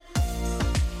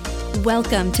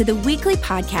Welcome to the weekly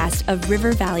podcast of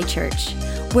River Valley Church.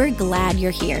 We're glad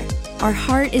you're here. Our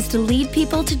heart is to lead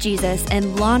people to Jesus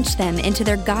and launch them into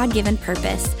their God-given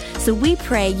purpose. So we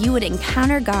pray you would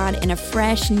encounter God in a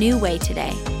fresh, new way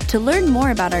today. To learn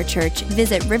more about our church,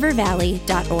 visit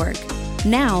rivervalley.org.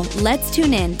 Now, let's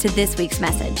tune in to this week's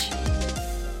message.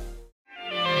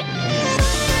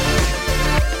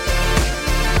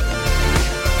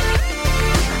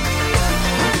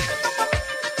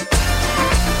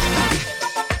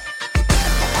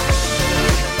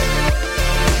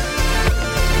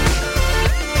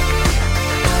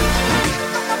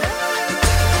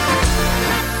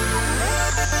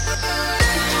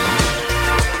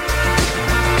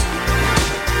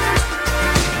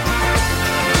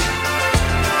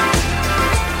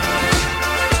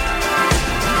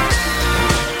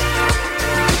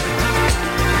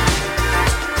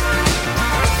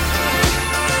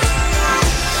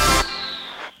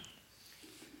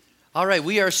 All right,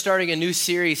 we are starting a new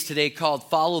series today called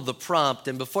Follow the Prompt.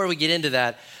 And before we get into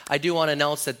that, I do want to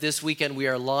announce that this weekend we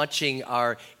are launching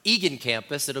our Eagan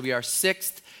campus. It'll be our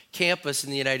 6th campus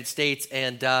in the United States.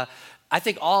 And I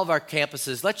think all of our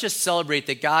campuses, let's just celebrate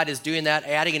that God is doing that,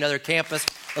 adding another campus.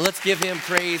 And let's give him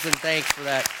praise and thanks for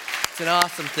that. It's an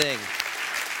awesome thing.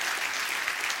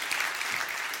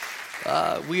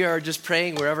 We are just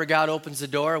praying wherever God opens the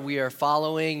door. We are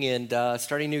following and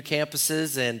starting new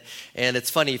campuses. And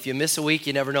it's funny, if you miss a week,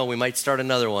 you never know. We might start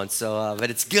another one. So, but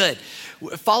it's good.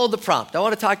 Follow the prompt. I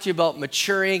want to talk to you about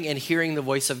maturing and hearing the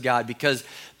voice of God, because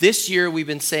this year we've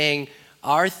been saying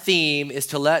our theme is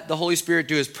to let the Holy Spirit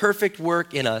do his perfect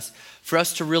work in us for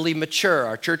us to really mature.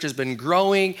 Our church has been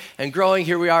growing and growing.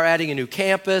 Here we are adding a new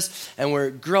campus, and we're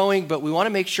growing, but we want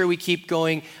to make sure we keep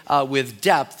going with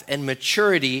depth and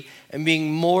maturity and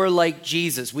being more like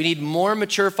Jesus. We need more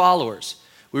mature followers.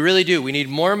 We really do. We need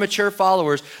more mature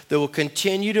followers that will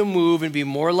continue to move and be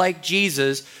more like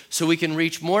Jesus so we can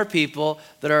reach more people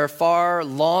that are a far,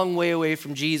 long way away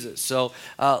from Jesus. So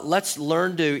let's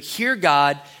learn to hear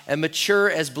God and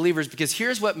mature as believers, because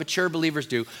here's what mature believers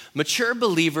do. Mature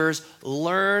believers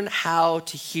learn how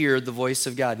to hear the voice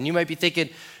of God. And you might be thinking,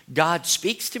 God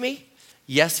speaks to me?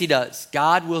 Yes, he does.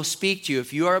 God will speak to you.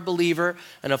 If you are a believer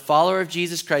and a follower of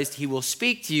Jesus Christ, he will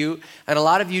speak to you. And a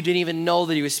lot of you didn't even know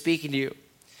that he was speaking to you.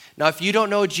 Now, if you don't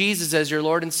know Jesus as your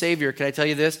Lord and Savior, can I tell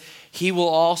you this? He will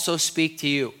also speak to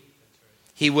you.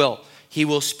 He will. He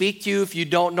will speak to you if you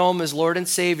don't know him as Lord and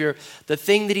Savior. The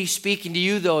thing that he's speaking to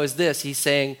you, though, is this. He's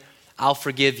saying, I'll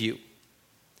forgive you.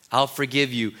 I'll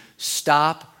forgive you.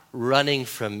 Stop running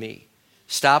from me.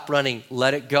 Stop running.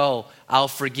 Let it go. I'll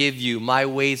forgive you. My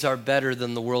ways are better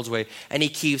than the world's way. And he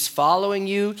keeps following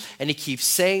you, and he keeps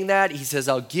saying that. He says,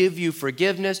 I'll give you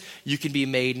forgiveness. You can be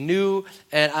made new.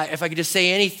 And if I could just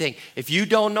say anything, if you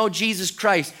don't know Jesus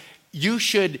Christ, you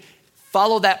should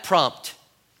follow that prompt.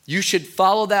 You should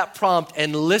follow that prompt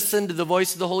and listen to the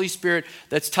voice of the Holy Spirit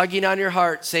that's tugging on your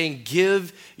heart, saying,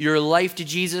 give your life to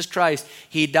Jesus Christ.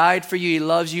 He died for you. He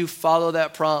loves you. Follow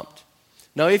that prompt.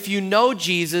 Now, if you know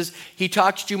Jesus, he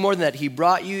talks to you more than that. He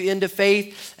brought you into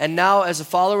faith, and now as a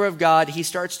follower of God, he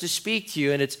starts to speak to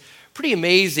you. And it's pretty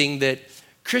amazing that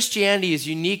Christianity is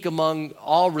unique among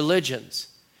all religions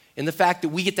in the fact that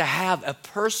we get to have a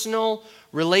personal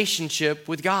relationship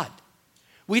with God.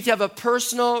 We get to have a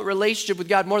personal relationship with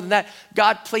God. More than that,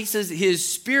 God places his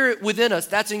Spirit within us.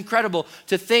 That's incredible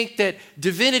to think that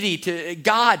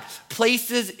God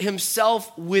places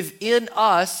himself within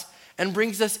us and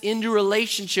brings us into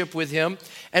relationship with him.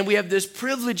 And we have this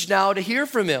privilege now to hear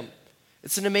from him.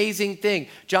 It's an amazing thing.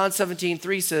 John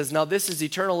 17:3 says, now this is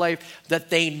eternal life, that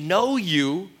they know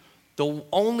you, the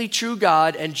only true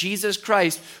God, and Jesus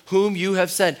Christ, whom you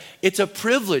have sent. It's a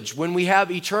privilege. When we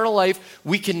have eternal life,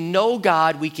 we can know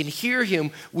God, we can hear him,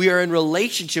 we are in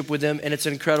relationship with him, and it's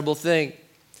an incredible thing.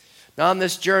 Now on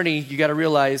this journey, you got to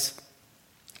realize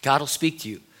God will speak to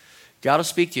you. God will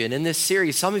speak to you. And in this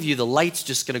series, some of you, the light's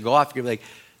just going to go off. You're going to be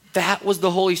like, that was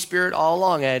the Holy Spirit all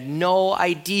along. I had no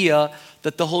idea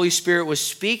that the Holy Spirit was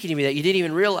speaking to me, that you didn't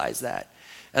even realize that.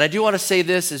 And I do want to say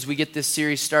this as we get this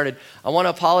series started. I want to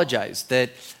apologize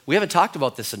that we haven't talked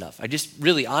about this enough. I just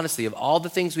really, honestly, of all the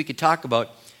things we could talk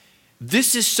about,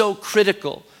 this is so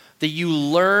critical that you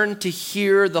learn to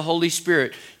hear the Holy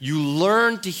Spirit. You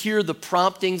learn to hear the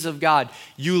promptings of God.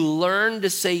 You learn to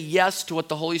say yes to what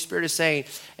the Holy Spirit is saying.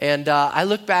 And I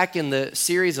look back in the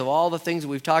series of all the things that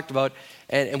we've talked about,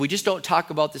 and we just don't talk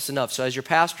about this enough. So as your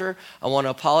pastor, I want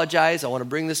to apologize. I want to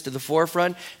bring this to the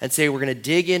forefront and say we're going to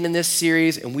dig in this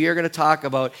series, and we are going to talk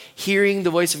about hearing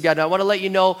the voice of God. Now, I want to let you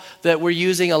know that we're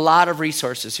using a lot of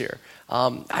resources here.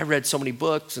 I read so many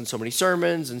books and so many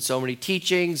sermons and so many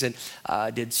teachings and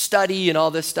did study and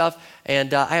all this stuff.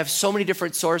 And I have so many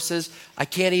different sources. I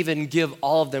can't even give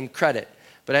all of them credit.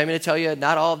 But I'm going to tell you,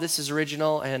 not all of this is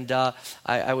original, and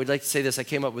I would like to say this. I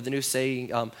came up with a new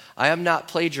saying. I am not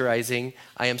plagiarizing.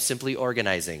 I am simply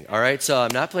organizing, all right? So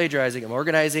I'm not plagiarizing. I'm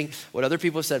organizing what other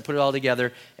people said, put it all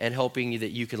together, and hoping that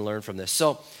you can learn from this.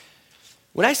 So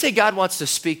when I say God wants to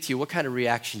speak to you, what kind of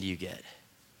reaction do you get?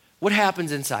 What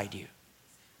happens inside you?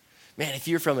 Man, if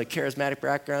you're from a charismatic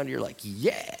background, you're like,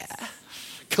 yeah.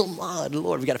 Come on,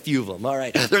 Lord. We got a few of them. All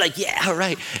right. They're like, yeah, all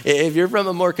right. If you're from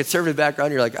a more conservative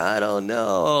background, you're like, I don't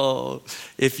know.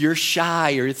 If you're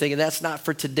shy or you're thinking that's not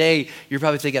for today, you're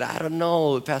probably thinking, I don't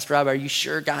know, Pastor Rob, are you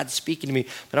sure God's speaking to me?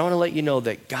 But I want to let you know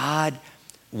that God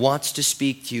wants to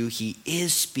speak to you. He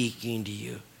is speaking to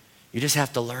you. You just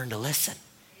have to learn to listen.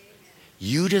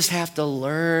 You just have to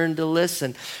learn to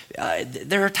listen.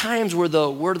 There are times where the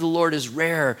word of the Lord is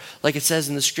rare, like it says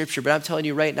in the scripture, but I'm telling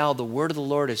you right now, the word of the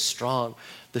Lord is strong.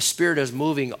 The Spirit is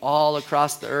moving all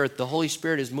across the earth. The Holy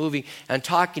Spirit is moving and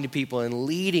talking to people and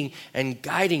leading and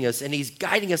guiding us, and He's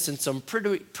guiding us in some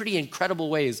pretty incredible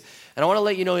ways. And I want to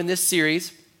let you know in this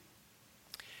series,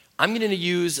 I'm going to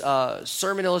use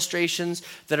sermon illustrations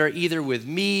that are either with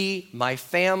me, my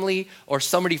family, or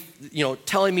somebody,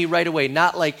 telling me right away.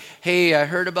 Not like, hey, I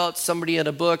heard about somebody in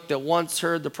a book that once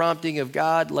heard the prompting of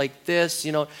God like this,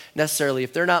 necessarily.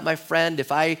 If they're not my friend,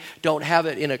 if I don't have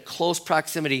it in a close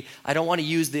proximity, I don't want to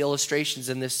use the illustrations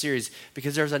in this series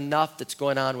because there's enough that's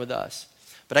going on with us.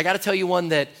 But I got to tell you one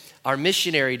that our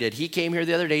missionary did. He came here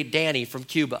the other day, Danny from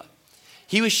Cuba.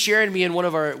 He was sharing me in one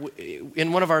of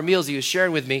our meals. He was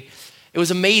sharing with me. It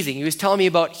was amazing. He was telling me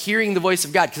about hearing the voice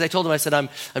of God because I told him, I said, I'm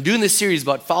doing this series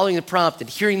about following the prompt and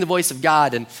hearing the voice of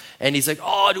God. And he's like,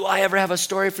 oh, do I ever have a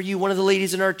story for you? One of the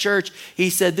ladies in our church, he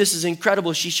said, this is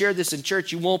incredible. She shared this in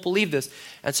church. You won't believe this.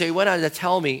 And so he went on to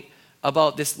tell me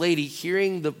about this lady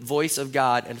hearing the voice of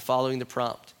God and following the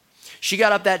prompt. She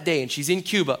got up that day and she's in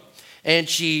Cuba. And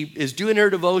she is doing her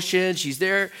devotion. She's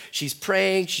there. She's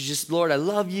praying. She's just, Lord, I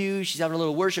love you. She's having a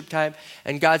little worship time.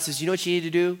 And God says, you know what you need to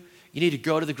do? You need to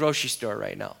go to the grocery store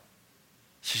right now.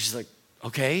 So she's like,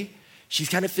 okay. She's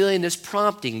kind of feeling this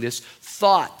prompting, this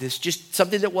thought, this just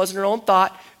something that wasn't her own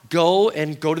thought. Go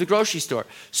to the grocery store.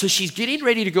 So she's getting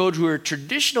ready to go to her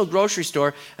traditional grocery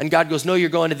store. And God goes, no, you're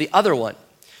going to the other one.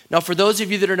 Now, for those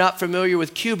of you that are not familiar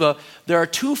with Cuba, there are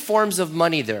two forms of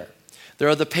money there. There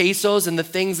are the pesos and the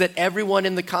things that everyone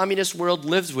in the communist world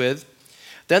lives with.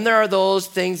 Then there are those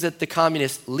things that the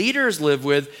communist leaders live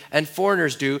with and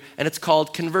foreigners do, and it's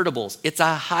called convertibles. It's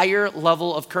a higher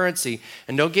level of currency.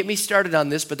 And don't get me started on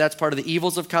this, but that's part of the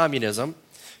evils of communism.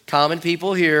 Common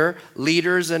people here,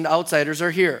 leaders and outsiders are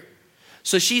here.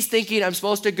 So she's thinking, I'm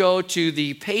supposed to go to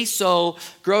the peso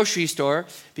grocery store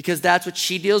because that's what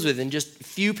she deals with in just a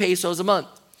few pesos a month.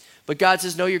 But God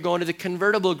says, no, you're going to the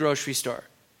convertible grocery store.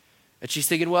 And she's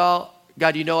thinking, well,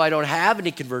 God, I don't have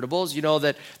any convertibles. You know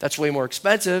that's way more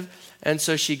expensive. And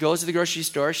so she goes to the grocery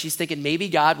store. She's thinking, maybe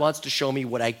God wants to show me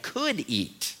what I could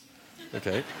eat.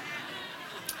 Okay.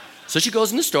 So she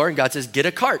goes in the store and God says, get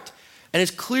a cart. And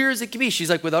as clear as it can be, she's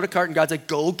like, without a cart. And God's like,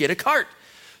 go get a cart.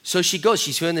 So she goes.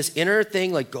 She's doing this inner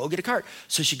thing like, go get a cart.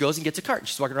 So she goes and gets a cart.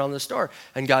 She's walking around the store.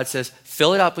 And God says,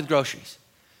 fill it up with groceries.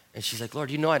 And she's like, Lord,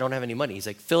 I don't have any money. He's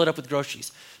like, fill it up with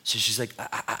groceries. So she's like,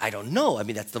 I don't know. I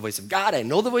mean, that's the voice of God. I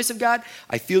know the voice of God.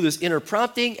 I feel this inner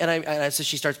prompting. So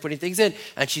she starts putting things in.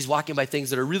 And she's walking by things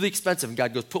that are really expensive. And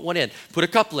God goes, put one in. Put a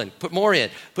couple in. Put more in.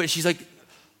 She's like,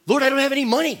 Lord, I don't have any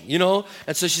money,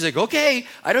 And so she's like, okay,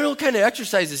 I don't know what kind of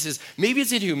exercise this is. Maybe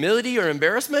it's in humility or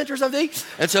embarrassment or something.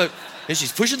 And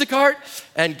she's pushing the cart.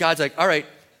 And God's like, all right,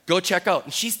 go check out.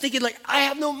 And she's thinking like, I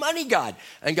have no money, God.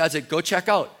 And God's like, go check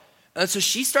out. And so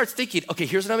she starts thinking, okay,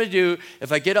 here's what I'm going to do.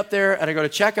 If I get up there and I go to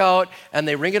check out and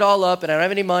they ring it all up and I don't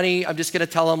have any money, I'm just going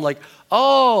to tell them like,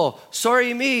 oh,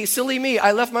 sorry me, silly me,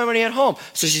 I left my money at home.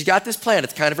 So she's got this plan.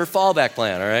 It's kind of her fallback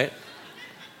plan, all right?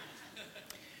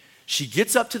 She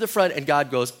gets up to the front and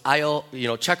God goes,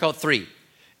 checkout 3.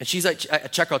 And she's like,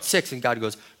 checkout 6, and God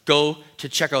goes, go to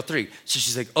checkout 3. So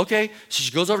she's like, okay. So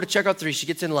she goes over to checkout 3. She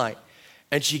gets in line.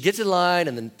 And she gets in line,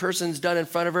 and the person's done in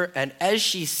front of her. And as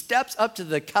she steps up to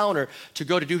the counter to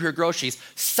go to do her groceries,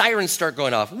 sirens start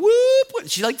going off. Whoop!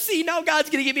 She's like, see, now God's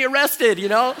going to get me arrested,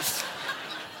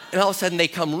 And all of a sudden they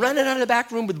come running out of the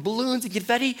back room with balloons and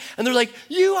confetti, and they're like,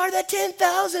 you are the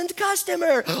 10,000th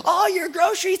customer. All your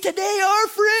groceries today are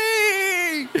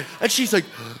free. And she's like,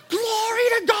 glory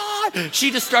to God.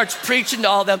 She just starts preaching to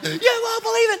all of them. You won't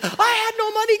believe it. I had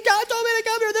no money. God told me to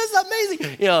come here. This is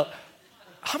amazing. You know,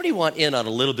 how many want in on a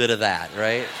little bit of that,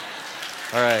 right?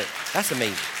 All right, that's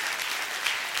amazing.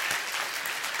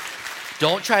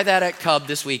 Don't try that at Cub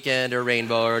this weekend or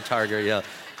Rainbow or Target. You know,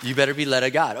 you better be led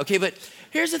of God. Okay, but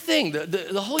here's the thing.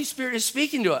 The Holy Spirit is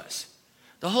speaking to us.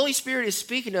 The Holy Spirit is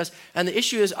speaking to us, and the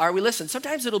issue is, are we listening?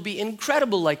 Sometimes it'll be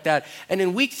incredible like that. And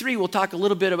in week 3, we'll talk a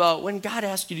little bit about when God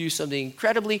asks you to do something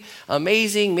incredibly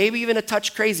amazing, maybe even a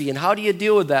touch crazy, and how do you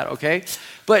deal with that, okay?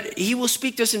 But he will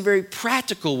speak to us in very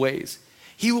practical ways.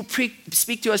 He will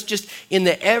speak to us just in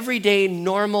the everyday,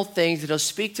 normal things that he'll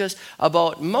speak to us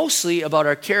about, mostly about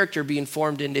our character being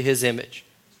formed into his image.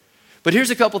 But here's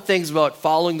a couple things about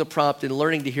following the prompt and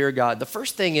learning to hear God. The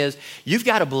first thing is, you've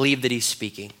got to believe that he's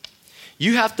speaking.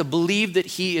 You have to believe that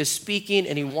he is speaking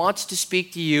and he wants to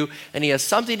speak to you and he has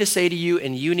something to say to you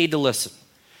and you need to listen.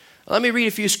 Let me read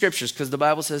a few scriptures because the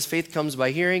Bible says faith comes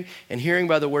by hearing and hearing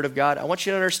by the word of God. I want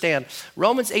you to understand,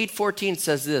 Romans 8:14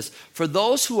 says this, for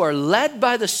those who are led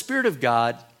by the Spirit of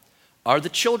God are the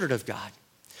children of God.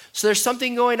 So there's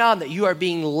something going on that you are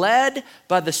being led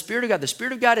by the Spirit of God. The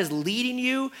Spirit of God is leading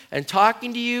you and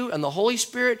talking to you, and the Holy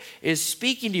Spirit is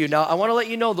speaking to you. Now, I want to let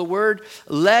you know the word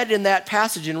led in that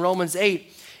passage in Romans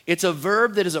 8, it's a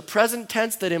verb that is a present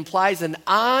tense that implies an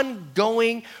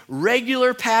ongoing,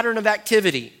 regular pattern of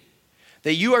activity.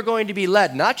 That you are going to be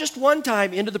led, not just one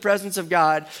time into the presence of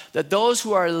God, that those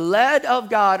who are led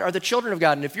of God are the children of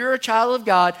God. And if you're a child of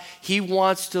God, he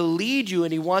wants to lead you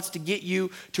and he wants to get you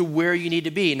to where you need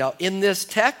to be. Now, in this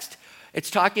text,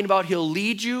 it's talking about he'll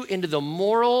lead you into the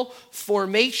moral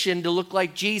formation to look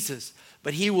like Jesus,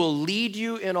 but he will lead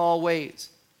you in all ways.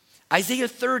 Isaiah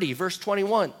 30, verse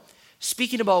 21,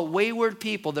 speaking about wayward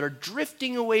people that are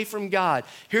drifting away from God.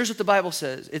 Here's what the Bible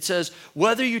says. It says,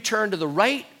 whether you turn to the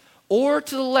right or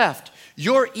to the left,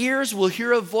 your ears will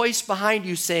hear a voice behind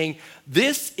you saying,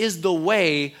 this is the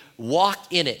way, walk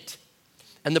in it.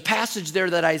 And the passage there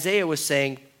that Isaiah was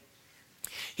saying,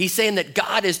 he's saying that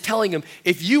God is telling him,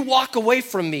 if you walk away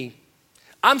from me,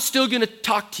 I'm still going to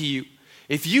talk to you.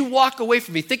 If you walk away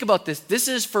from me, think about this. This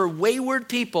is for wayward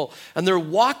people, and they're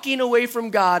walking away from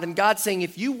God, and God's saying,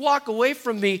 if you walk away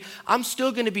from me, I'm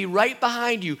still going to be right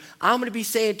behind you. I'm going to be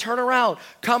saying, turn around,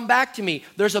 come back to me.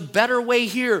 There's a better way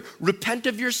here. Repent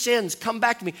of your sins, come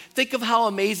back to me. Think of how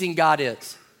amazing God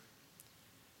is.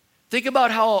 Think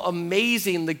about how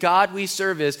amazing the God we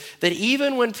serve is, that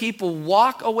even when people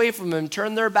walk away from him,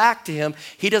 turn their back to him,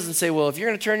 he doesn't say, well, if you're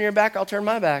going to turn your back, I'll turn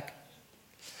my back.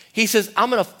 He says, I'm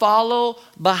going to follow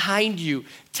behind you,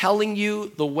 telling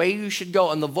you the way you should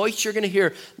go. And the voice you're going to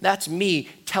hear, that's me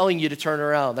telling you to turn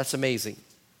around. That's amazing.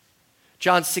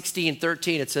 John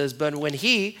 16:13, it says, but when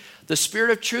he, the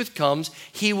Spirit of truth, comes,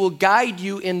 he will guide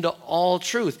you into all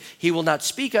truth. He will not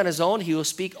speak on his own. He will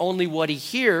speak only what he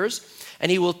hears, and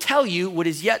he will tell you what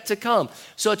is yet to come.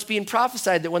 So it's being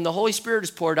prophesied that when the Holy Spirit is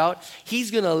poured out,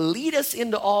 he's going to lead us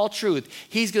into all truth.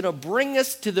 He's going to bring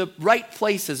us to the right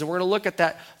places. And we're going to look at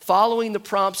that following the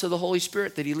prompts of the Holy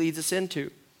Spirit that he leads us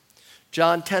into.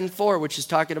 John 10:4, which is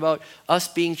talking about us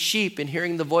being sheep and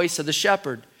hearing the voice of the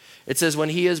shepherd. It says, when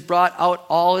he has brought out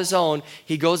all his own,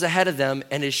 he goes ahead of them,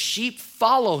 and his sheep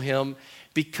follow him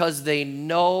because they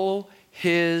know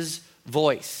his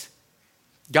voice.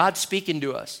 God's speaking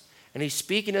to us. And he's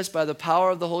speaking to us by the power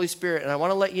of the Holy Spirit. And I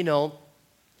want to let you know,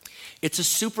 it's a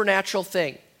supernatural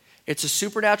thing. It's a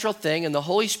supernatural thing, and the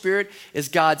Holy Spirit is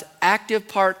God's active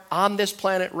part on this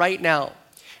planet right now.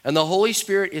 And the Holy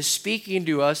Spirit is speaking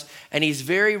to us, and he's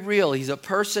very real. He's a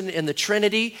person in the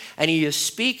Trinity, and he is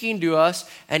speaking to us,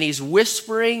 and he's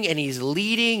whispering, and he's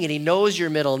leading, and he knows your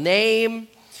middle name,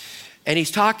 and he's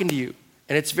talking to you.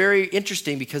 And it's very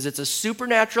interesting because it's a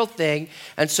supernatural thing.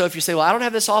 And so if you say, well, I don't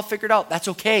have this all figured out, that's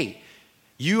okay.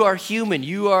 You are human,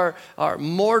 you are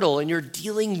mortal, and you're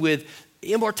dealing with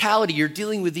immortality, you're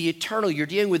dealing with the eternal, you're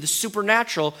dealing with the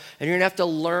supernatural, and you're going to have to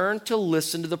learn to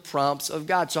listen to the prompts of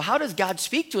God. So how does God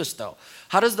speak to us, though?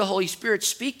 How does the Holy Spirit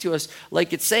speak to us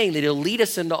like it's saying that he'll lead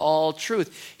us into all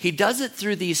truth? He does it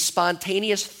through these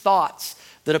spontaneous thoughts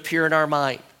that appear in our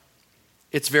mind.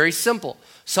 It's very simple.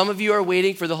 Some of you are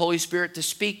waiting for the Holy Spirit to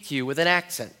speak to you with an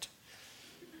accent.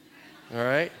 All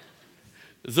right?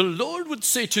 The Lord would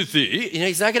say to thee. You know,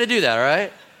 he's not going to do that, all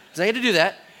right? He's not going to do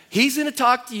that. He's going to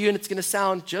talk to you, and it's going to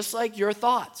sound just like your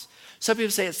thoughts. Some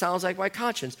people say it sounds like my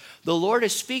conscience. The Lord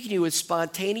is speaking to you with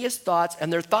spontaneous thoughts,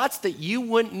 and they're thoughts that you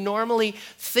wouldn't normally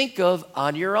think of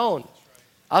on your own.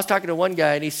 I was talking to one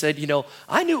guy and he said,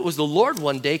 I knew it was the Lord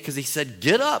one day because he said,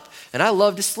 get up. And I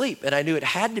love to sleep. And I knew it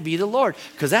had to be the Lord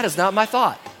because that is not my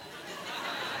thought.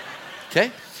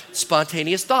 Okay?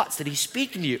 Spontaneous thoughts that he's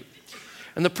speaking to you.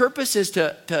 And the purpose is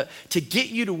to get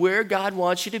you to where God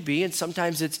wants you to be. And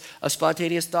sometimes it's a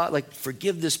spontaneous thought like,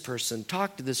 forgive this person,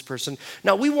 talk to this person.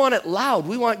 Now, we want it loud.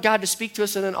 We want God to speak to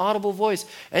us in an audible voice.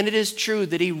 And it is true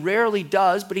that he rarely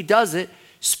does, but he does it,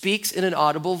 speaks in an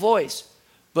audible voice.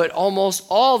 But almost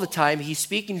all the time, he's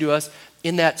speaking to us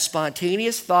in that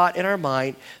spontaneous thought in our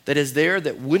mind that is there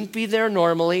that wouldn't be there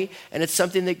normally. And it's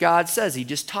something that God says. He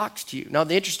just talks to you. Now,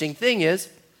 the interesting thing is,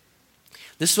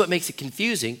 this is what makes it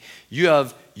confusing. You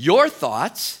have your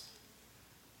thoughts,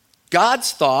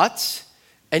 God's thoughts,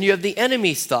 and you have the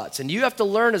enemy's thoughts. And you have to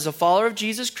learn as a follower of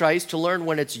Jesus Christ to learn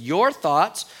when it's your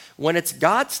thoughts, when it's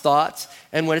God's thoughts,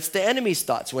 and when it's the enemy's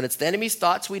thoughts. When it's the enemy's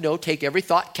thoughts, we know, take every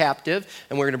thought captive,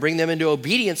 and we're going to bring them into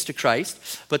obedience to Christ.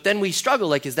 But then we struggle,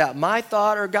 like, is that my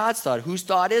thought or God's thought? Whose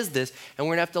thought is this? And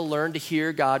we're going to have to learn to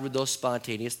hear God with those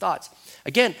spontaneous thoughts.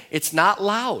 Again, it's not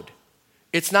loud.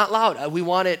 It's not loud. We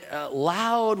want it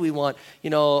loud. We want,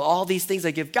 all these things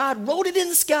like if God wrote it in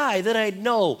the sky, then I'd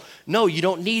know. No, you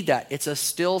don't need that. It's a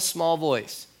still small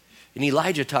voice. And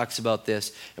Elijah talks about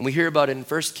this. And we hear about it in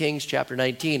 1 Kings chapter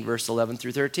 19, verse 11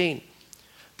 through 13.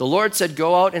 The Lord said,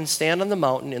 go out and stand on the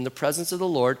mountain in the presence of the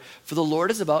Lord, for the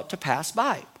Lord is about to pass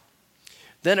by.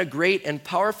 Then a great and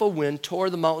powerful wind tore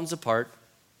the mountains apart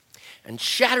and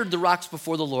shattered the rocks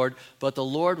before the Lord, but the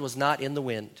Lord was not in the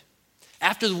wind.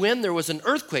 After the wind, there was an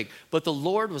earthquake, but the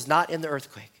Lord was not in the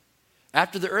earthquake.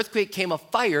 After the earthquake came a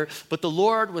fire, but the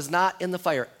Lord was not in the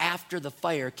fire. After the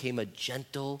fire came a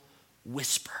gentle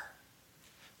whisper.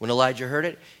 When Elijah heard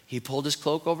it, he pulled his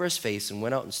cloak over his face and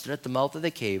went out and stood at the mouth of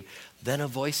the cave. Then a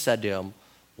voice said to him,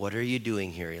 what are you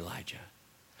doing here, Elijah?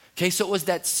 Okay, so it was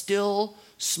that still,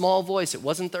 small voice. It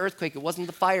wasn't the earthquake. It wasn't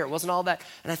the fire. It wasn't all that.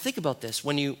 And I think about this.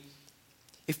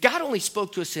 If God only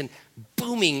spoke to us in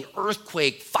booming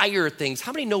earthquake, fire things,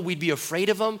 how many know we'd be afraid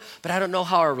of them? But I don't know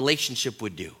how our relationship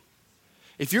would do.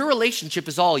 If your relationship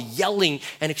is all yelling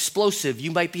and explosive, you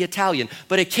might be Italian.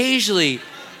 But occasionally,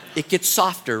 it gets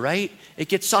softer, right? It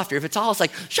gets softer. If it's all, it's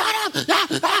like, shut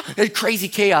up, and crazy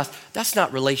chaos. That's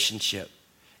not relationship.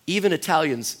 Even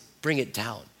Italians bring it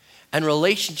down. And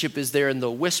relationship is there in the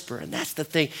whisper, and that's the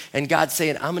thing. And God's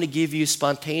saying, I'm going to give you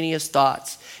spontaneous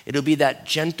thoughts. It'll be that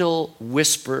gentle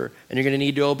whisper, and you're going to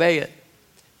need to obey it.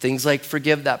 Things like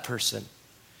forgive that person.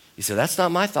 You say, that's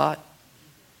not my thought.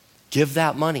 Give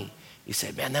that money. You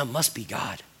say, man, that must be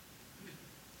God.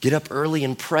 Get up early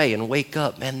and pray and wake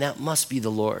up. Man, that must be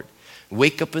the Lord.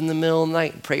 Wake up in the middle of the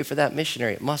night and pray for that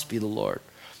missionary. It must be the Lord.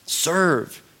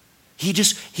 Serve.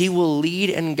 He will lead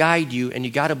and guide you, and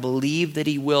you got to believe that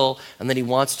he will and that he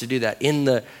wants to do that in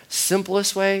the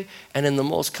simplest way and in the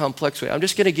most complex way. I'm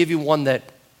just going to give you one that,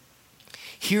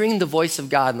 hearing the voice of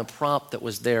God and the prompt that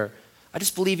was there, I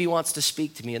just believe he wants to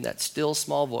speak to me in that still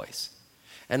small voice.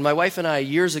 And my wife and I,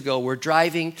 years ago, were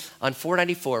driving on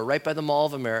 494 right by the Mall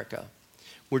of America.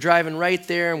 We're driving right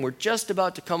there, and we're just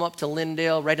about to come up to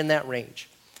Lindale, right in that range.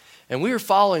 And we were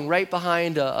following right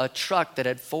behind a truck that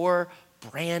had 4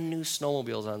 brand new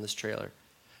snowmobiles on this trailer.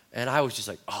 And I was just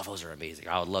like, oh, those are amazing.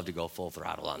 I would love to go full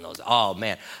throttle on those. Oh,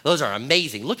 man, those are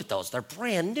amazing. Look at those. They're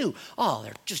brand new. Oh,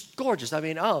 they're just gorgeous. I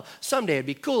mean, someday it'd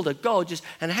be cool to go just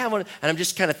and have one. And I'm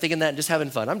just kind of thinking that and just having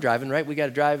fun. I'm driving, right? We got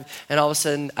to drive. And all of a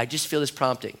sudden, I just feel this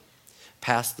prompting.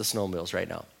 Pass the snowmobiles right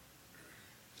now.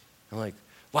 I'm like,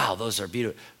 wow, those are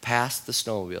beautiful. Pass the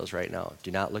snowmobiles right now. Do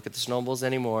not look at the snowmobiles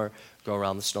anymore. Go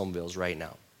around the snowmobiles right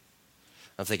now.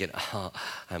 I'm thinking, oh,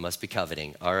 I must be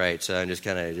coveting. All right, so I'm just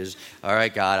kind of all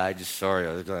right, God, I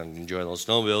was going to enjoy those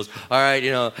snowmobiles. All right,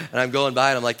 and I'm going by,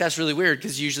 and I'm like, that's really weird,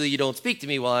 because usually you don't speak to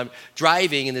me while I'm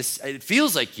driving, and it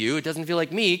feels like you. It doesn't feel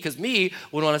like me, because me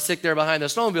would want to sit there behind the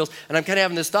snowmobiles, and I'm kind of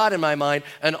having this thought in my mind,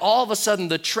 and all of a sudden,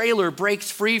 the trailer breaks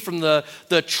free from the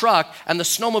truck, and the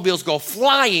snowmobiles go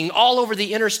flying all over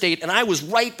the interstate, and I was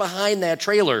right behind that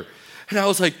trailer. And I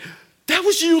was like, that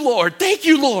was you, Lord. Thank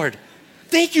you, Lord.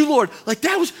 Thank you, Lord. Like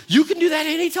you can do that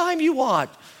anytime you want.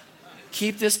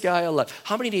 Keep this guy alive.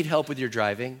 How many need help with your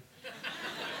driving?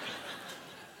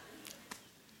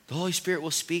 The Holy Spirit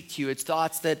will speak to you. It's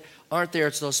thoughts that aren't there.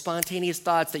 It's those spontaneous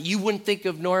thoughts that you wouldn't think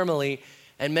of normally.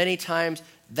 And many times,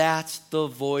 that's the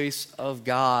voice of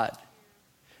God.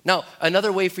 Now,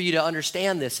 another way for you to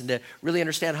understand this and to really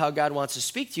understand how God wants to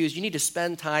speak to you is you need to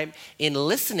spend time in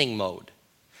listening mode.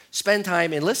 Spend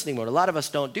time in listening mode. A lot of us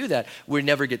don't do that. We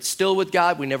never get still with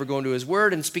God. We never go into his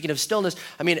word. And speaking of stillness,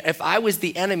 I mean, if I was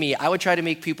the enemy, I would try to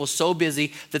make people so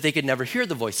busy that they could never hear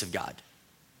the voice of God.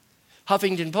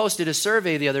 Huffington Post did a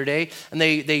survey the other day, and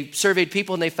they surveyed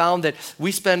people, and they found that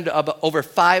we spend over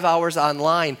 5 hours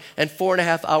online and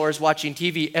 4.5 hours watching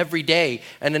TV every day,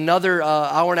 and another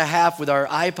hour and a half with our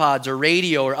iPods or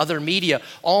radio or other media,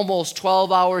 almost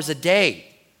 12 hours a day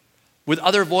with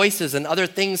other voices and other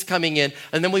things coming in,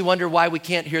 and then we wonder why we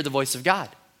can't hear the voice of God.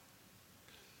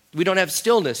 We don't have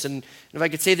stillness, and if I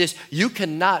could say this, you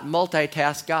cannot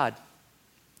multitask God.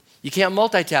 You can't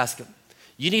multitask Him.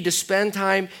 You need to spend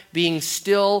time being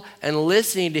still and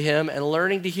listening to Him and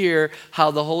learning to hear how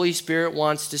the Holy Spirit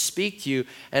wants to speak to you.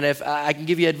 And if I can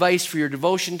give you advice for your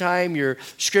devotion time, your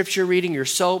scripture reading, your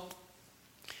soap,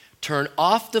 turn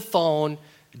off the phone,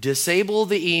 disable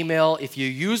the email. If you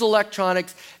use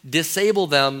electronics, disable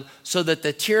them so that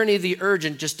the tyranny of the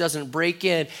urgent just doesn't break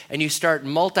in and you start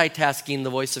multitasking the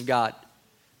voice of God.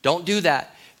 Don't do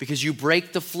that, because you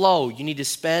break the flow. You need to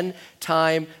spend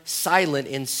time silent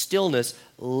in stillness,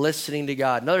 listening to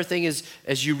God. Another thing is,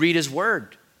 as you read His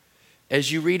Word,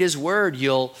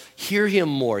 you'll hear Him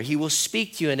more. He will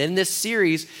speak to you. And in this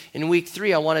series, in week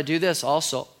 3, I want to do this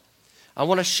also. I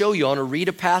want to read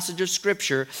a passage of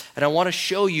Scripture, and I want to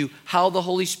show you how the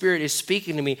Holy Spirit is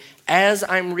speaking to me as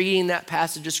I'm reading that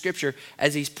passage of Scripture,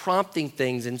 as He's prompting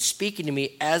things and speaking to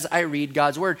me as I read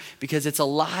God's Word, because it's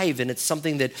alive and it's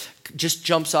something that just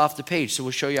jumps off the page. So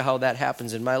we'll show you how that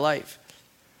happens in my life.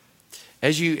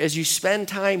 As you spend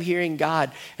time hearing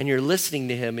God and you're listening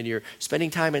to Him and you're spending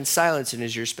time in silence, and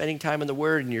as you're spending time in the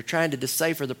Word and you're trying to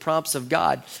decipher the prompts of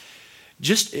God,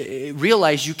 just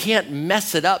realize you can't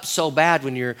mess it up so bad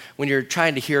when you're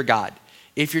trying to hear God.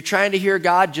 If you're trying to hear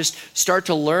God, just start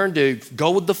to learn to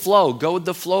go with the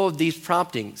flow of these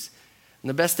promptings. And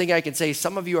the best thing I can say,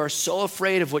 some of you are so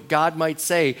afraid of what God might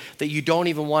say that you don't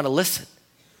even want to listen.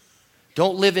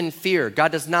 Don't live in fear.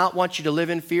 God does not want you to live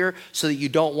in fear so that you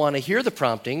don't want to hear the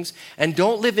promptings. And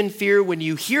don't live in fear when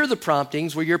you hear the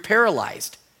promptings where you're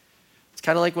paralyzed. It's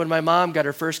kind of like when my mom got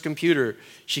her first computer.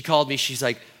 She called me, she's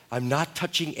like, "I'm not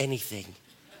touching anything.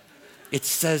 It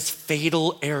says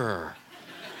fatal error.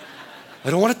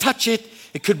 I don't want to touch it.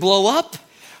 It could blow up.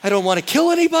 I don't want to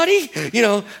kill anybody."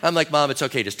 I'm like, "Mom, it's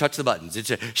okay. Just touch the buttons."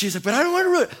 She's like, "But I don't want to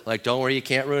ruin it." I'm like, "Don't worry. You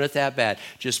can't ruin it that bad.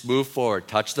 Just move forward.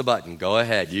 Touch the button. Go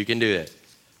ahead. You can do it."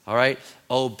 All right?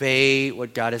 Obey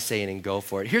what God is saying and go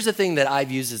for it. Here's the thing that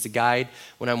I've used as a guide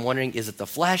when I'm wondering, is it the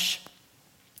flesh?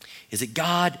 Is it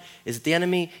God? Is it the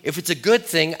enemy? If it's a good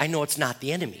thing, I know it's not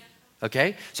the enemy.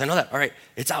 Okay? So I know that. All right,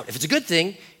 it's out. If it's a good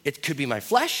thing, it could be my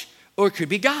flesh or it could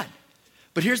be God.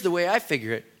 But here's the way I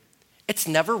figure it. It's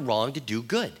never wrong to do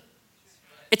good.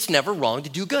 It's never wrong to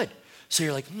do good. So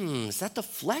you're like, is that the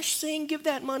flesh saying give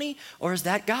that money, or is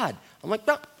that God? I'm like,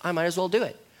 no, I might as well do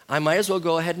it. I might as well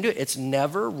go ahead and do it. It's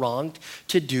never wrong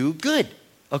to do good.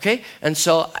 Okay? And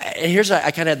so here's,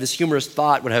 I kind of had this humorous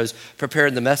thought when I was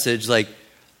preparing the message, like,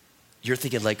 you're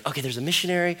thinking like, okay, there's a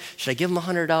missionary. Should I give him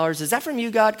 $100? Is that from you,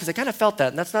 God? Because I kind of felt that,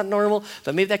 and that's not normal,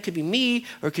 but maybe that could be me,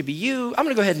 or it could be you. I'm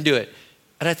going to go ahead and do it.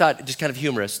 And I thought, just kind of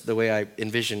humorous, the way I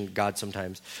envision God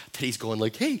sometimes, that He's going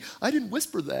like, "Hey, I didn't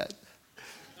whisper that.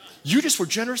 You just were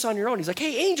generous on your own." He's like,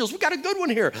 "Hey, angels, we got a good one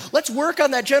here. Let's work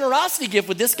on that generosity gift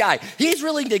with this guy. He's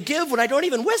willing to give when I don't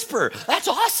even whisper. That's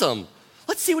awesome.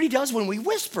 Let's see what he does when we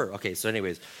whisper." Okay, so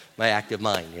anyways, my active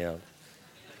mind,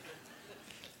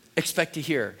 Expect to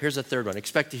hear. Here's a third one.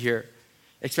 Expect to hear.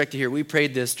 Expect to hear. We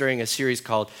prayed this during a series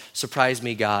called Surprise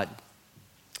Me, God.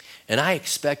 And I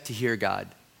expect to hear God.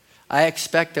 I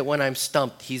expect that when I'm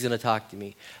stumped, He's going to talk to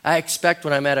me. I expect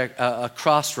when I'm at a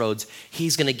crossroads,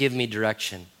 He's going to give me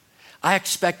direction. I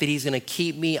expect that He's going to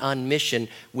keep me on mission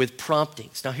with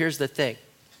promptings. Now, here's the thing.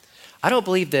 I don't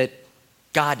believe that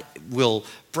God will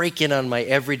break in on my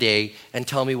everyday and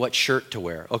tell me what shirt to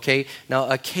wear, okay? Now,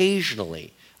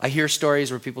 occasionally, I hear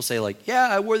stories where people say like, "Yeah,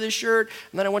 I wore this shirt,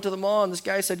 and then I went to the mall, and this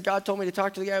guy said, God told me to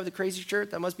talk to the guy with the crazy shirt.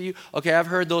 That must be you." Okay, I've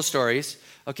heard those stories,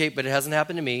 okay, but it hasn't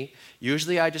happened to me.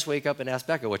 Usually I just wake up and ask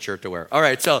Becca what shirt to wear. All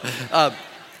right, so,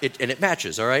 it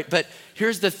matches, all right? But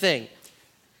here's the thing.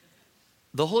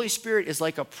 The Holy Spirit is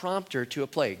like a prompter to a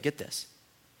play. Get this.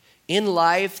 In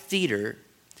live theater,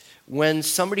 when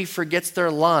somebody forgets their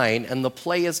line and the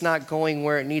play is not going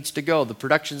where it needs to go, the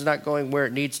production's not going where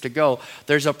it needs to go,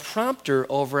 there's a prompter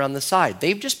over on the side.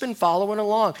 They've just been following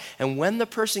along. And when the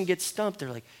person gets stumped,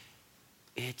 they're like,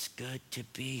 "It's good to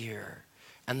be here."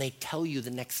 And they tell you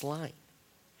the next line.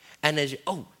 And as you,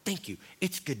 "Oh, thank you.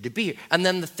 It's good to be here." And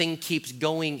then the thing keeps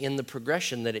going in the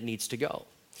progression that it needs to go.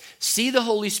 See the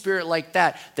Holy Spirit like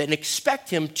that, then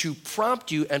expect Him to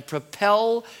prompt you and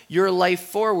propel your life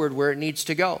forward where it needs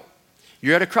to go.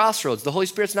 You're at a crossroads. The Holy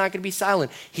Spirit's not going to be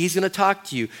silent. He's going to talk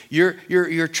to you.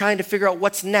 You're trying to figure out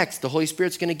what's next. The Holy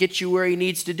Spirit's going to get you where he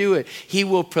needs to do it. He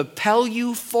will propel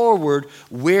you forward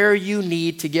where you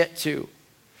need to get to.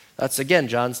 That's, again,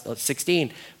 John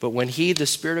 16. But when he, the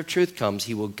Spirit of truth, comes,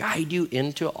 he will guide you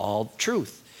into all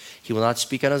truth. He will not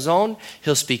speak on his own.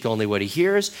 He'll speak only what he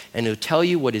hears, and he'll tell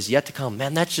you what is yet to come.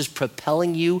 Man, that's just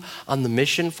propelling you on the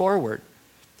mission forward.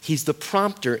 He's the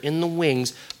prompter in the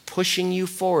wings, pushing you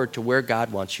forward to where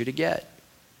God wants you to get.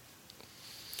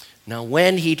 Now,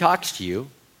 when he talks to you,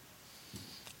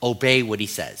 obey what he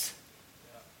says.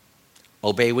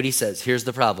 Obey what he says. Here's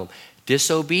the problem.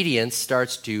 Disobedience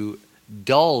starts to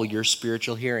dull your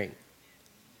spiritual hearing.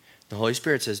 The Holy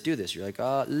Spirit says, do this. You're like,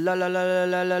 la, la, la, la,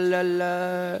 la, la, la,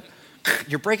 la.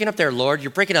 You're breaking up there, Lord.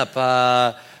 You're breaking up.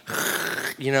 That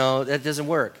doesn't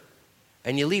work.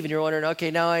 And you leave and you're wondering,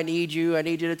 okay, now I need you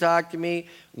to talk to me.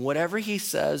 Whatever he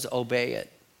says, obey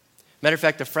it. Matter of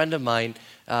fact, a friend of mine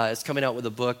is coming out with a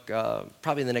book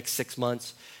probably in the next 6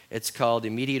 months. It's called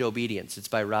Immediate Obedience. It's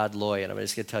by Rod Loy, and I'm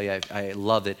just going to tell you, I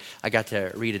love it. I got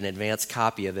to read an advanced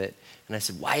copy of it, and I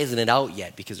said, why isn't it out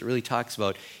yet? Because it really talks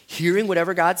about hearing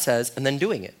whatever God says and then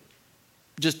doing it.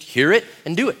 Just hear it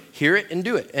and do it. Hear it and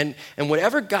do it. And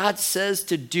whatever God says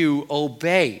to do,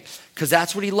 obey. Because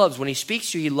that's what he loves. When he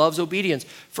speaks to you, he loves obedience.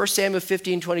 1 Samuel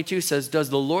 15:22 says, does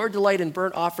the Lord delight in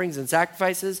burnt offerings and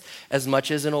sacrifices as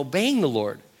much as in obeying the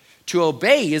Lord? To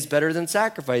obey is better than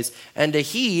sacrifice, and to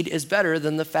heed is better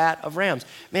than the fat of rams.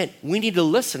 Man, we need to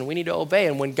listen. We need to obey.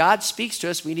 And when God speaks to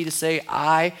us, we need to say,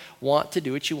 I want to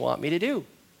do what you want me to do.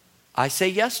 I say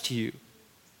yes to you.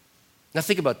 Now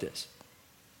think about this.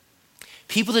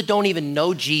 People that don't even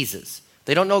know Jesus,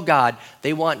 they don't know God,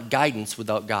 they want guidance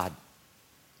without God.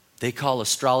 They call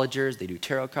astrologers, they do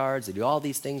tarot cards, they do all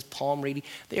these things, palm reading.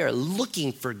 They are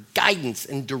looking for guidance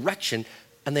and direction,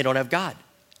 and they don't have God.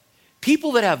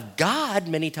 People that have God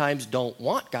many times don't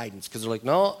want guidance because they're like,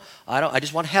 no, I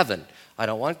just want heaven. I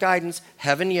don't want guidance.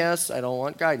 Heaven, yes. I don't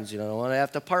want guidance. I don't want to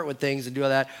have to part with things and do all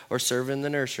that or serve in the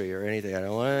nursery or anything. I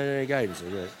don't want any guidance.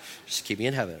 Just keep me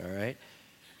in heaven, all right?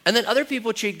 And then other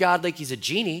people treat God like he's a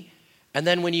genie. And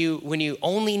then when you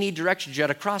only need directions, you're at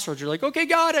a crossroads, you're like, okay,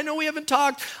 God, I know we haven't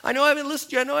talked. I know I haven't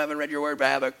listened to you. I know I haven't read your word, but I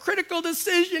have a critical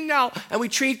decision now. And we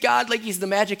treat God like he's the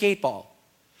magic 8 ball.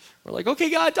 We're like, okay,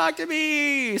 God, talk to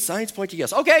me. Signs point to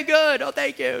yes. Okay, good. Oh,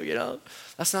 thank you.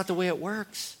 That's not the way it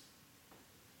works.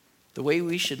 The way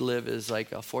we should live is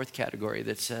like a fourth category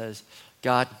that says,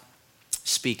 God,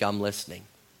 speak, I'm listening.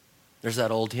 There's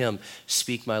that old hymn,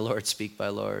 speak, my Lord, speak, my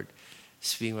Lord.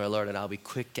 Speak, my Lord, and I'll be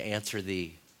quick to answer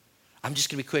thee. I'm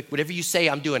just going to be quick. Whatever you say,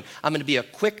 I'm doing. I'm going to be a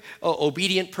quick,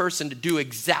 obedient person to do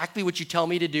exactly what you tell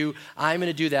me to do. I'm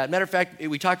going to do that. Matter of fact,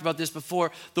 we talked about this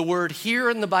before. The word hear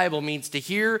in the Bible means to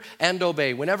hear and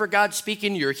obey. Whenever God's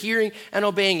speaking, you're hearing and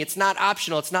obeying. It's not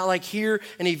optional. It's not like hear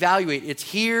and evaluate. It's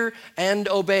hear and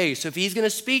obey. So if he's going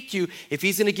to speak to you, if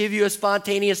he's going to give you a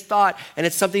spontaneous thought, and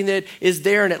it's something that is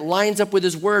there and it lines up with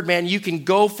his word, man, you can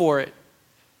go for it.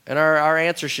 And our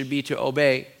answer should be to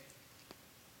obey.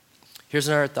 Here's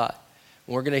another thought.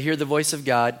 When we're going to hear the voice of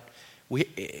God,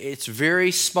 it's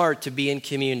very smart to be in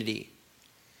community.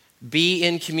 Be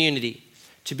in community.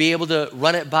 To be able to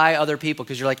run it by other people.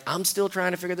 Because you're like, I'm still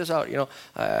trying to figure this out.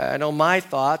 I know my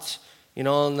thoughts.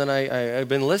 And then I've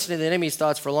been listening to the enemy's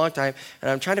thoughts for a long time.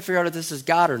 And I'm trying to figure out if this is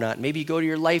God or not. Maybe you go to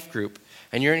your life group.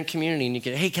 And you're in community. And you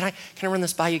can, hey, can I run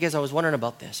this by you guys? I was wondering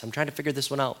about this. I'm trying to figure this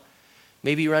one out.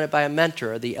 Maybe you run it by a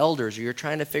mentor or the elders, or you're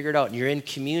trying to figure it out, and you're in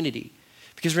community.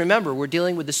 Because remember, we're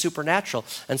dealing with the supernatural,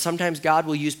 and sometimes God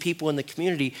will use people in the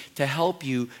community to help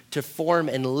you to form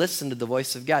and listen to the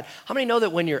voice of God. How many know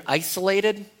that when you're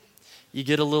isolated, you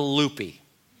get a little loopy?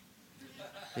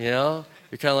 You're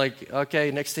kind of like, okay,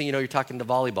 next thing you know, you're talking to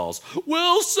volleyballs.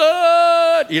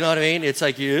 Wilson! You know what I mean? It's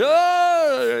like,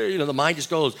 the mind just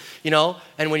goes,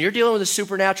 And when you're dealing with the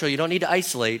supernatural, you don't need to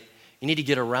isolate. You need to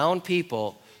get around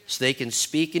people so they can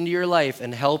speak into your life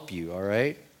and help you, all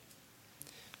right?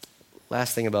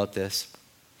 Last thing about this,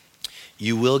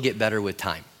 you will get better with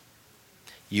time.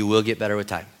 You will get better with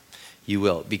time. You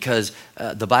will. Because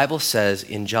the Bible says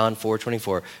in John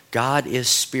 4:24, God is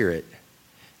spirit,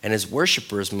 and his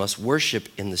worshipers must worship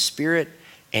in the spirit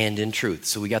and in truth.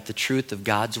 So we got the truth of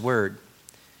God's word,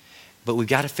 but we've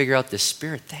got to figure out this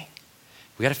spirit thing.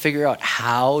 We got to figure out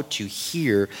how to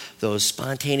hear those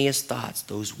spontaneous thoughts,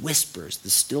 those whispers, the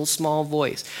still small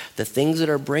voice, the things that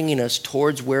are bringing us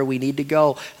towards where we need to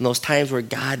go, and those times where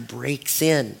God breaks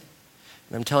in.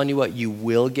 And I'm telling you what, you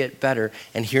will get better.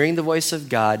 And hearing the voice of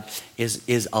God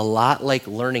is a lot like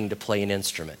learning to play an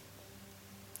instrument.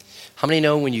 How many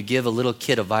know when you give a little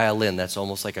kid a violin, that's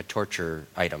almost like a torture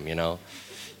item,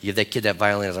 You give that kid that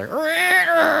violin, it's like,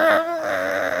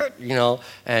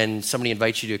 and somebody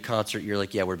invites you to a concert, you're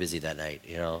like, yeah, we're busy that night,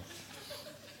 You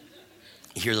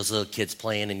hear those little kids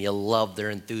playing and you love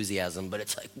their enthusiasm, but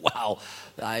it's like, wow,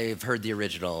 I've heard the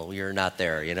original. You're not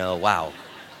there, wow,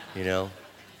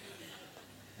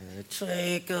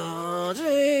 Take a.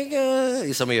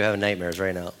 Some of you are having nightmares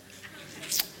right now.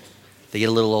 They get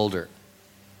a little older.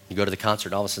 You go to the concert,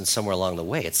 and all of a sudden, somewhere along the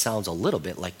way, it sounds a little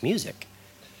bit like music.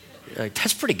 You're like,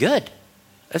 that's pretty good.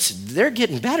 They're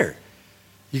getting better.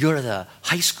 You go to the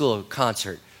high school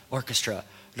concert, orchestra,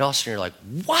 and all of a sudden, you're like,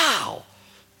 wow,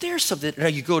 there's something. Now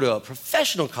you go to a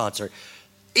professional concert.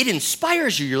 It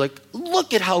inspires you. You're like,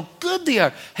 look at how good they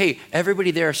are. Hey,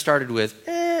 everybody there started with,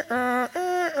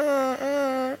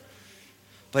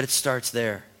 but it starts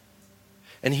there.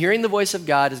 And hearing the voice of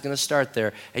God is going to start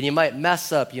there. And you might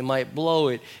mess up. You might blow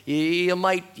it. You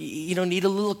might, need a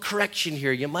little correction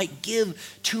here. You might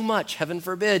give too much, heaven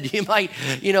forbid. You might,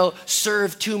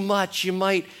 serve too much.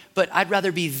 But I'd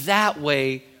rather be that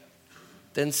way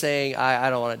than saying,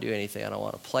 I don't want to do anything. I don't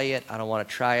want to play it. I don't want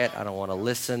to try it. I don't want to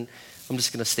listen. I'm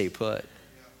just going to stay put.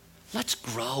 Let's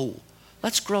grow.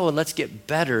 Let's grow and let's get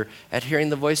better at hearing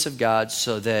the voice of God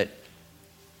so that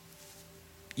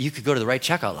you could go to the right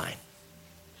checkout line.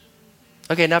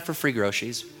 Okay, not for free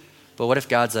groceries, but what if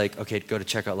God's like, okay, go to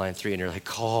checkout line 3, and you're like,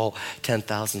 call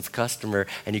 10,000th customer,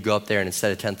 and you go up there, and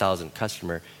instead of 10,000th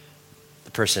customer,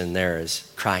 the person in there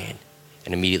is crying,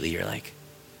 and immediately you're like,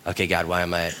 okay, God, why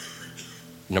am I at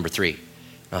number 3?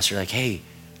 And so you're like, hey,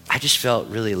 I just felt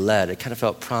really led. I kind of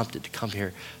felt prompted to come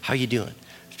here. How you doing?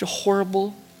 It's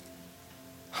horrible.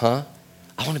 Huh?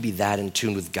 I want to be that in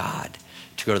tune with God,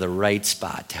 to go to the right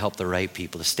spot, to help the right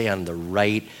people, to stay on the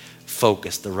right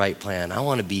focus, the right plan. I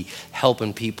want to be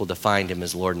helping people to find him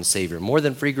as Lord and Savior. More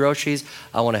than free groceries,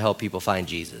 I want to help people find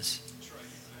Jesus.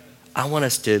 I want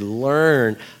us to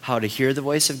learn how to hear the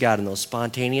voice of God in those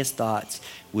spontaneous thoughts.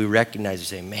 We recognize and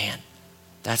say, man,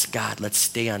 that's God. Let's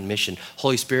stay on mission.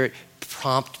 Holy Spirit,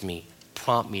 prompt me,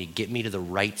 get me to the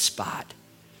right spot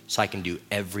so I can do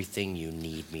everything you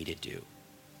need me to do.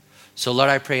 So Lord,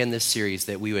 I pray in this series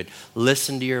that we would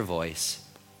listen to your voice.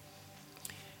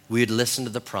 We would listen to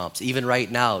the prompts. Even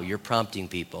right now, you're prompting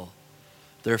people.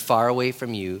 They're far away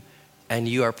from you, and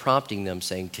you are prompting them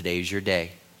saying, today's your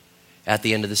day. At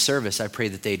the end of the service, I pray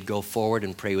that they'd go forward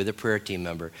and pray with a prayer team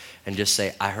member and just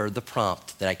say, I heard the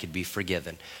prompt that I could be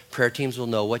forgiven. Prayer teams will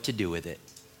know what to do with it.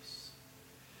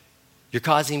 You're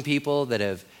causing people that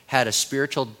have had a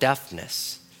spiritual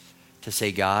deafness to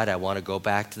say, God, I want to go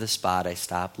back to the spot I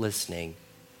stopped listening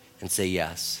and say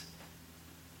yes.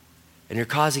 And you're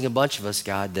causing a bunch of us,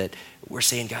 God, that we're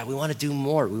saying, God, we want to do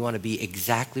more. We want to be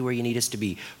exactly where you need us to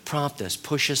be. Prompt us,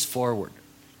 push us forward.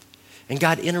 And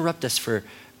God, interrupt us for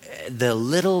the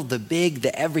little, the big,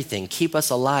 the everything. Keep us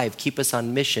alive, keep us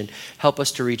on mission. Help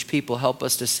us to reach people, help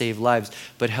us to save lives,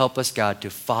 but help us, God, to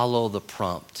follow the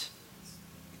prompt.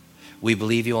 We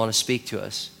believe you want to speak to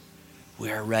us.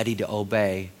 We are ready to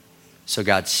obey. So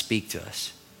God, speak to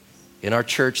us. In our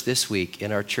church this week,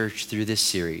 in our church through this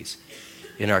series,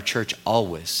 in our church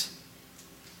always,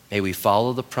 may we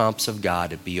follow the prompts of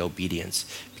God and be obedient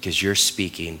because you're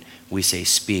speaking. We say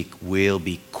speak. We'll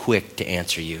be quick to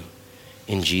answer you.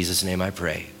 In Jesus' name I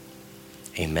pray.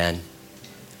 Amen.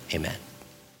 Amen.